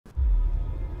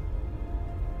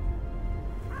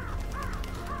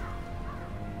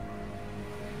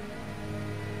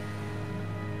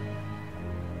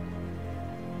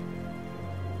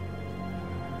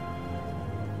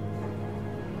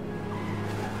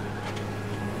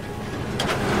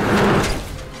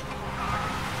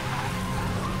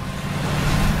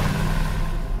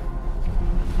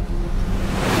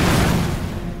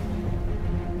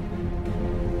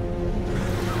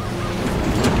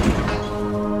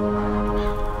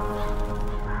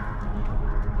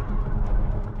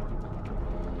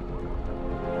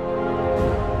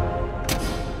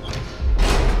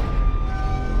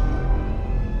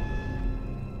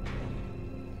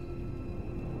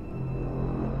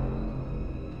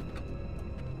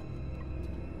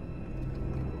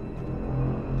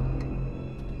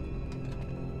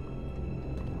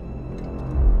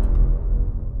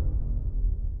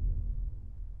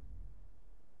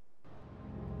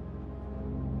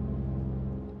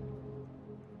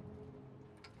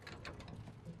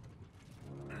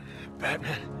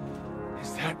Batman?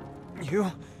 Is that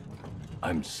you?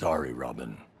 I'm sorry,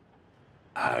 Robin.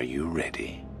 Are you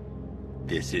ready?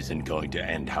 This isn't going to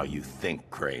end how you think,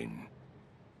 Crane.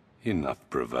 Enough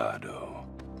bravado.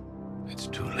 It's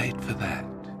too late for that.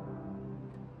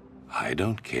 I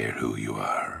don't care who you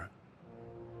are,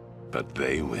 but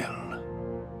they will.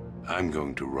 I'm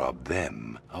going to rob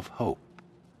them of hope.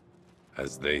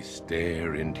 As they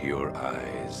stare into your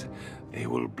eyes, they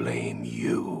will blame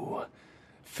you.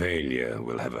 Failure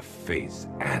will have a face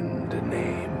and a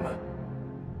name.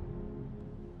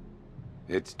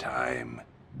 It's time.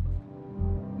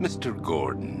 Mr.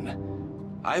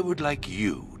 Gordon, I would like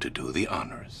you to do the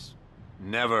honors.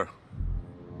 Never.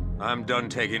 I'm done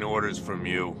taking orders from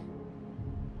you.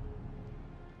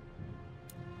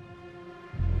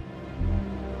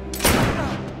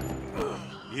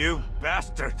 You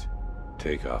bastard!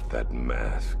 Take off that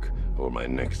mask, or my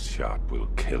next shot will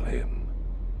kill him.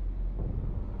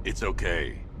 It's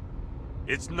okay.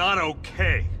 It's not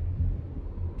okay!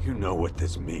 You know what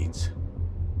this means.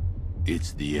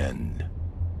 It's the end.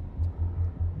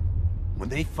 When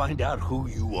they find out who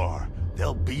you are,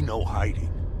 there'll be no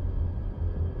hiding.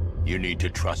 You need to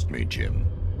trust me, Jim.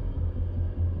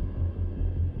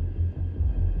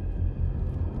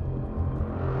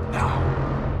 Now.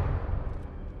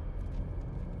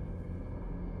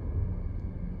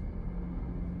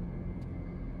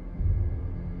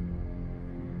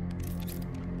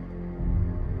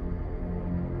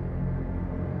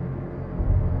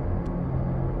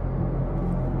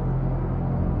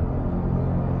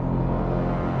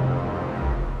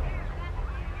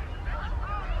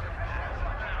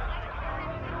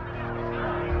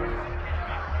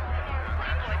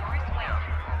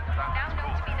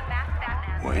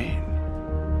 Wayne.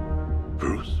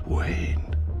 Bruce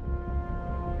Wayne.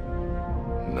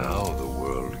 Now the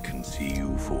world can see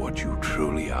you for what you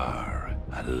truly are.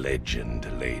 A legend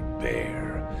laid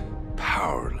bare.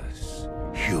 Powerless.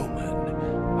 Human.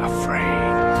 Afraid.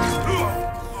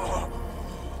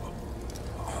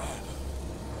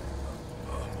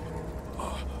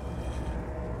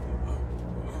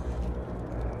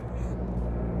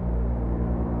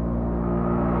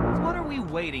 What are we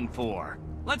waiting for?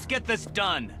 Let's get this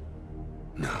done!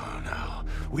 No.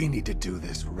 We need to do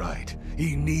this right.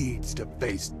 He needs to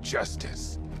face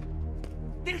justice.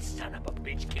 This son of a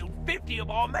bitch killed 50 of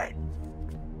our men!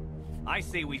 I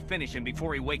say we finish him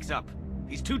before he wakes up.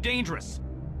 He's too dangerous.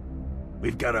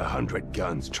 We've got 100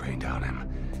 guns trained on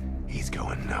him. He's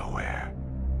going nowhere.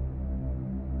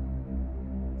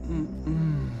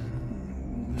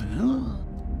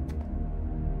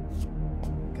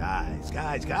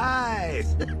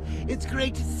 Guys! It's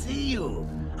great to see you.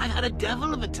 I've had a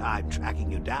devil of a time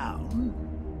tracking you down.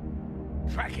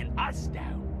 Tracking us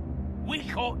down? We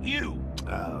caught you!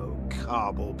 Oh,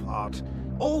 Cobblepot.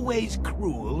 Always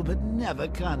cruel, but never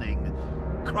cunning.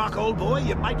 Croc, old boy,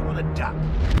 you might want to duck.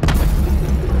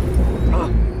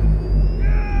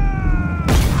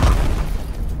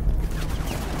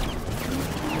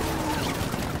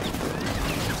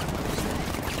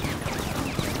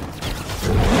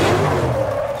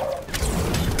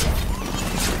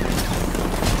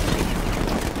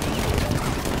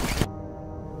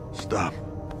 Stop.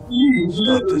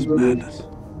 Stop this madness.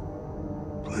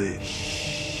 Please.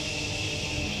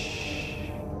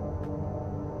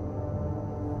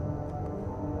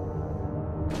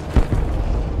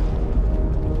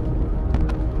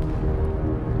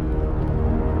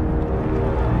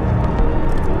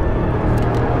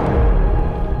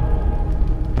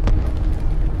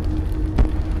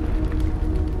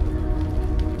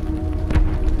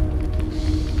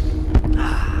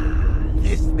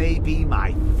 This may be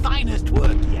my finest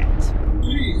work yet.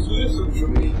 Please listen to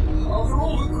me. After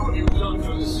all the good you've done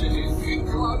for the city, think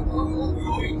about what you're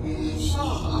doing. Sir,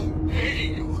 I'm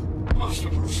begging you. Master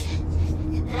Bruce.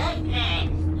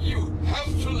 Batman, you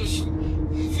have to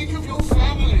listen. Think of your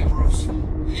family, Bruce.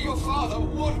 Your father,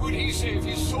 what would he say if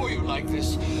he saw you like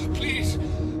this? Please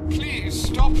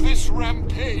stop this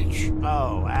rampage.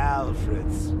 Oh,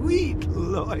 Alfred. Sweet,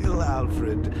 loyal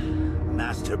Alfred.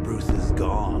 Master Bruce is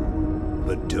gone.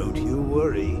 But don't you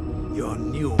worry. Your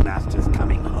new master's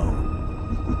coming home.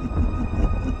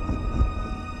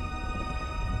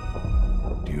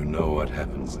 Do you know what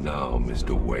happens now,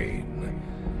 Mr. Wayne?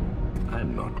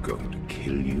 I'm not going to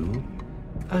kill you.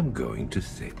 I'm going to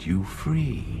set you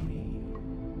free.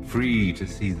 Free to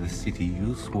see the city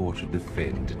you swore to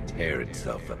defend tear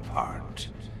itself apart.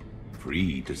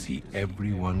 Free to see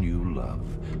everyone you love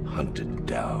hunted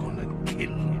down and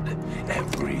killed.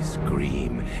 Every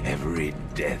scream, every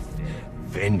death.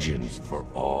 Vengeance for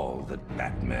all that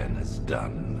Batman has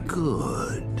done.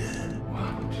 Good.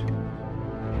 What?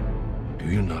 Do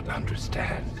you not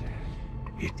understand?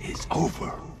 It is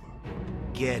over.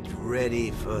 Get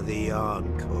ready for the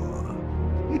encore.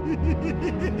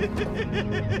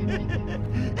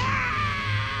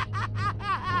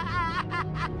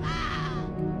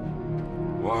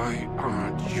 Why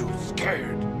aren't you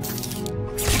scared?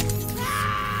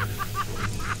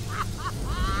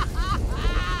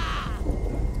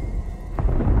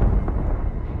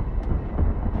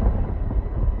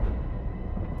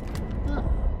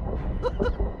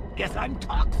 Guess I'm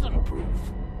toxin-proof.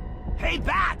 Hey,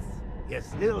 Bats! You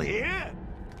still here?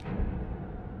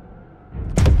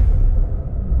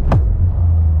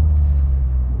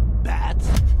 Bats?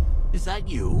 Is that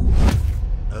you?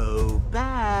 Oh,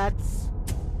 Bats!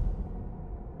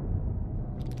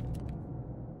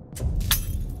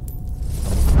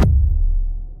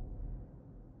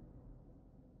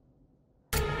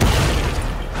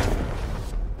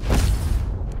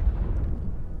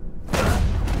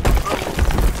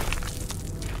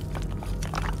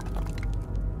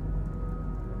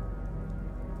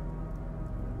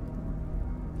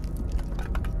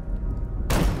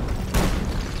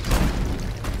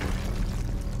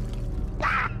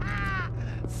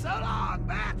 So long,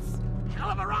 Bats! Hell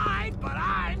of a ride, but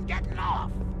I'm getting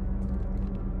off!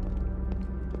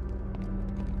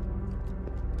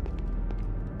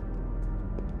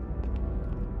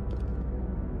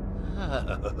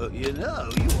 Oh, you know,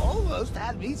 you almost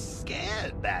had me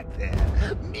scared back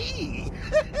there. Me?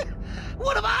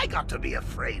 What have I got to be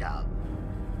afraid of?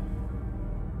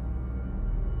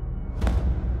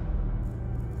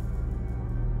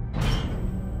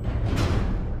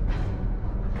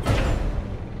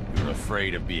 You're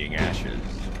afraid of being ashes.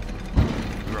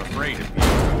 You're afraid of being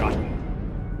forgotten.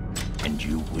 And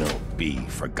you will be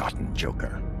forgotten,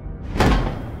 Joker.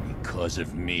 Because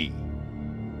of me.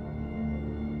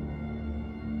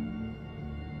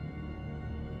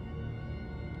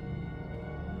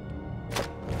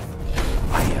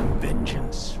 I am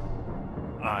vengeance.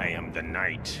 I am the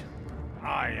Knight.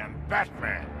 I am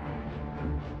Batman.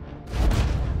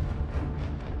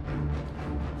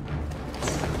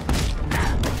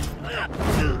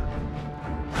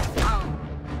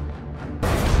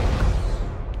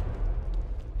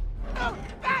 Oh,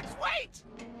 Bats, wait!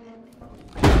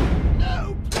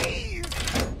 No, please!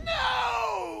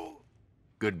 No!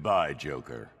 Goodbye,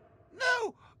 Joker.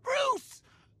 No! Bruce!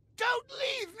 Don't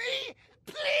leave me!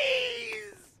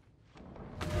 Please!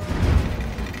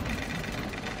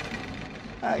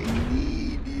 I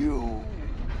need you.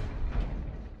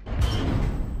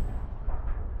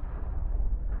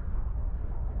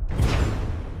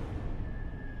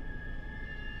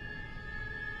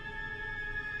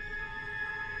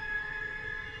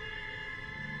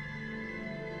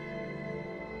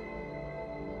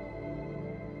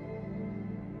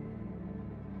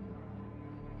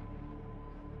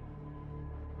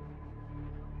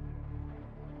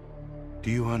 Do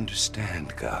you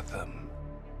understand, Gotham?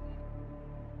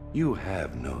 You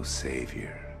have no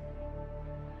savior.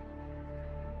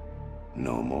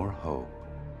 No more hope.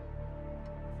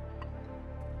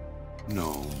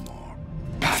 No more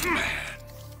Batman.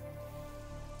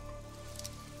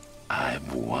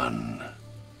 I've won.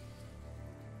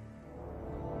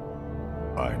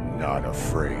 I'm not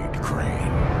afraid,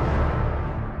 Crane.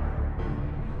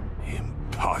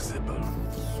 Impossible.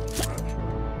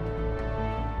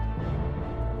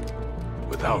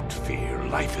 Without fear,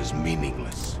 life is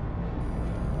meaningless.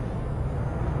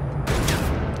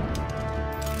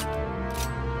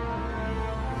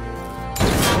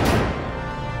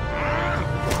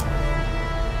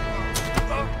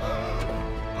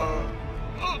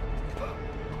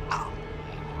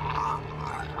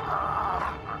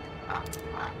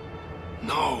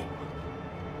 No.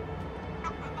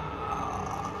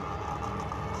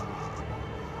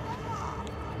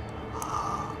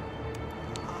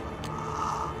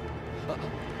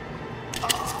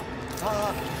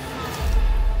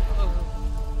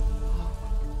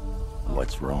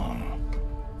 What's wrong?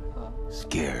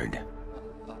 Scared?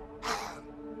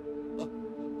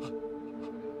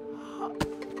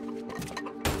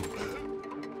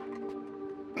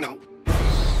 No.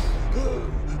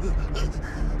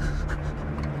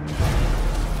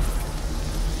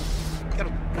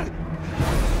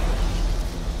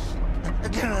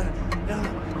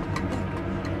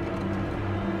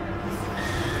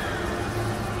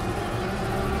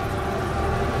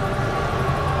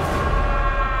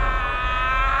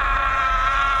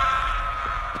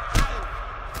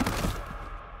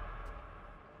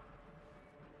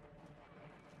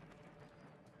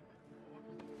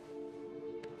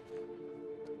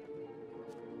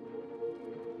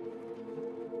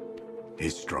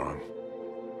 He's strong.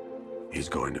 He's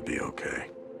going to be okay.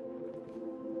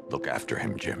 Look after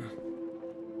him, Jim.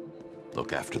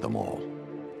 Look after them all.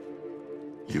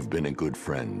 You've been a good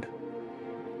friend.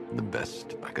 The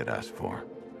best I could ask for.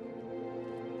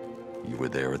 You were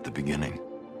there at the beginning.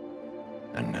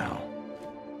 And now,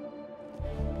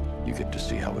 you get to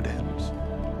see how it ends.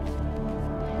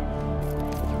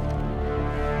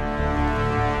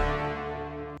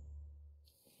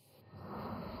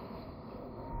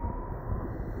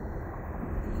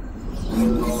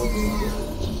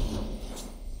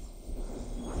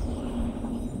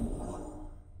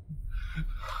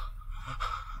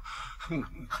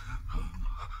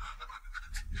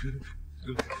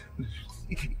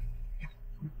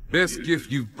 Best gift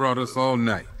you've brought us all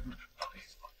night.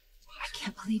 I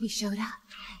can't believe he showed up.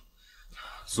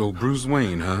 So Bruce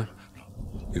Wayne, huh?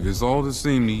 If it's all the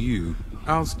same to you,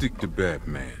 I'll stick to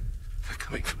Batman.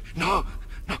 No!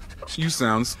 No! You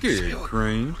sound scared,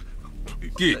 Crane.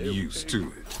 Get used to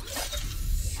it.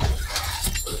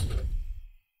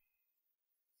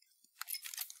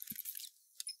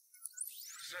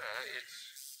 Sir,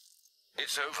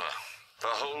 it's over. The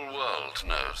whole world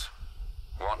knows.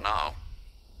 What now?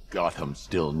 Gotham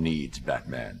still needs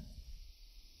Batman.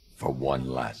 For one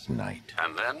last night.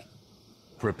 And then?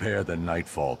 Prepare the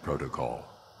Nightfall Protocol.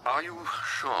 Are you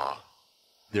sure?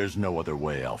 There's no other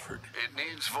way, Alfred. It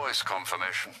needs voice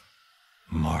confirmation.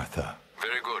 Martha.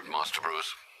 Very good, Master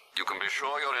Bruce. You can be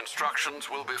sure your instructions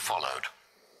will be followed.